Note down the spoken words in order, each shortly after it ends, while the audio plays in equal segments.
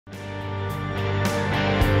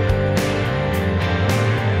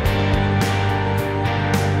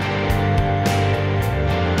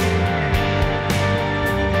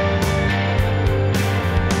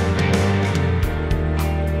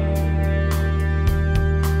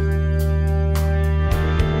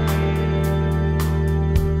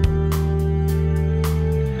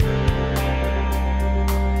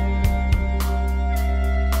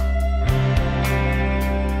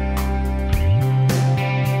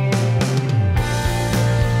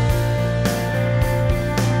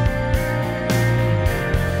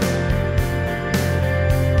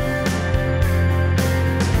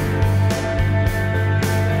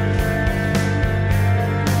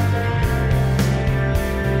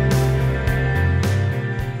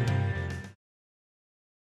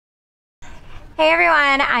Hey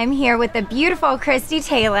everyone, I'm here with the beautiful Kristie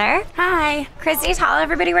Taylor. Hi. Kristie, tell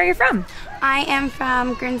everybody where you're from. I am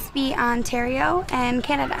from Grimsby, Ontario, and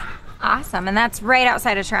Canada. Awesome, and that's right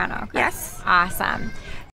outside of Toronto, correct? Yes. Awesome.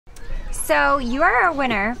 So you are a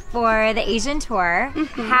winner for the Asian Tour.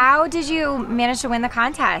 How did you manage to win the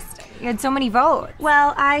contest? You had so many votes.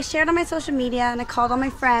 Well, I shared on my social media and I called all my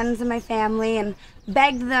friends and my family and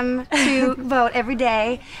begged them to vote every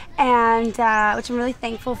day, and which I'm really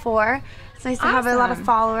thankful for. It's nice to have a lot of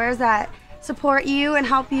followers that support you and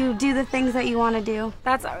help you do the things that you want to do.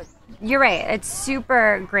 You're right. It's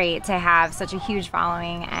super great to have such a huge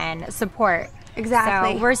following and support.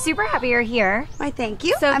 Exactly. So we're super happy you're here. Why, thank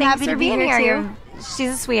you. So I'm thanks happy for to be being here too. She's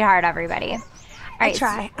a sweetheart, everybody. All right,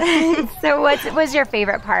 I try. So what was your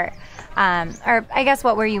favorite part? Or I guess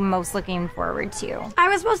what were you most looking forward to? I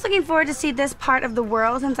was most looking forward to see this part of the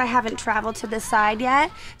world since I haven't traveled to this side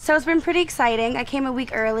yet. So it's been pretty exciting. I came a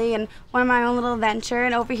week early and went on my own little adventure,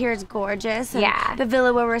 and over here is gorgeous. And yeah. The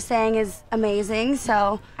villa where we're staying is amazing,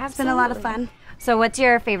 so it's been a lot of fun. So what's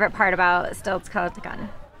your favorite part about Stilts Caliticon?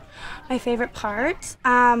 My favorite part?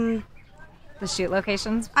 The shoot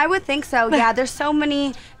locations? I would think so. Yeah, there's so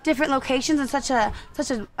many different locations in such an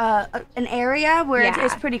area where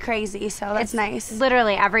it's pretty crazy. So that's nice.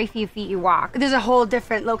 Literally every few feet you walk, there's a whole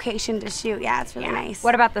different location to shoot. Yeah, it's really nice.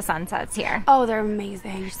 What about the sunsets here? Oh, they're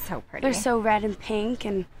amazing. They're so pretty. They're so red and pink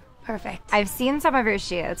and perfect. I've seen some of your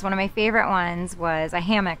shoots. One of my favorite ones was a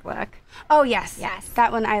hammock look. Oh, yes. Yes.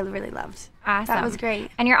 That one I really loved. Awesome. That was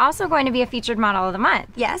great. And you're also going to be a featured model of the month.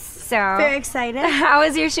 Yes. So very excited. How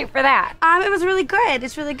was your shoot for that? It was really good.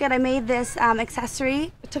 It's really good. I made this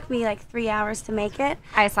accessory. It took me like 3 hours to make it.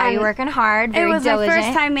 I saw you working hard, very diligent. It was my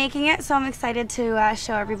first time making it, so I'm excited to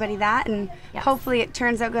show everybody that, and hopefully it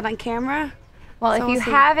turns out good on camera. Well, if you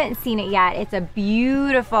haven't seen it yet, it's a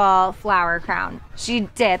beautiful flower crown. She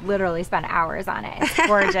did literally spend hours on it. It's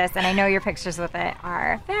gorgeous, and I know your pictures with it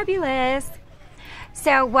are fabulous.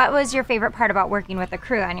 So what was your favorite part about working with the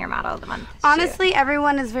crew on your Model of the Month shoot? Honestly,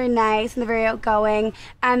 everyone is very nice and they're very outgoing,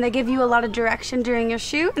 and they give you a lot of direction during your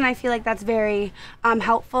shoot, and I feel like that's very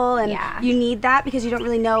helpful, and you need that because you don't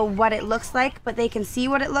really know what it looks like, but they can see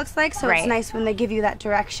what it looks like, so it's nice when they give you that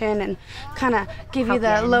direction and kind of give you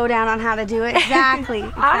the lowdown on how to do it. Exactly.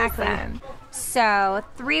 Awesome. So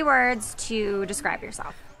 3 words to describe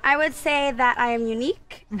yourself. I would say that I am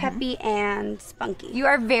unique, peppy, and spunky. You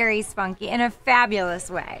are very spunky in a fabulous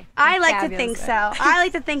way. I like to think so. I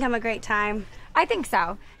like to think I'm a great time. I think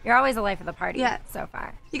so. You're always the life of the party so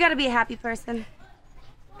far. You got to be a happy person.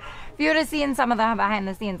 If you would have seen some of the behind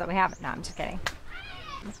the scenes that we have. No, I'm just kidding.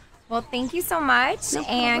 Well, thank you so much,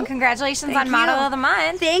 and congratulations on Model of the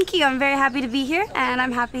Month. Thank you. I'm very happy to be here, and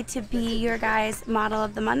I'm happy to be your guys' Model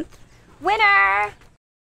of the Month. Winner!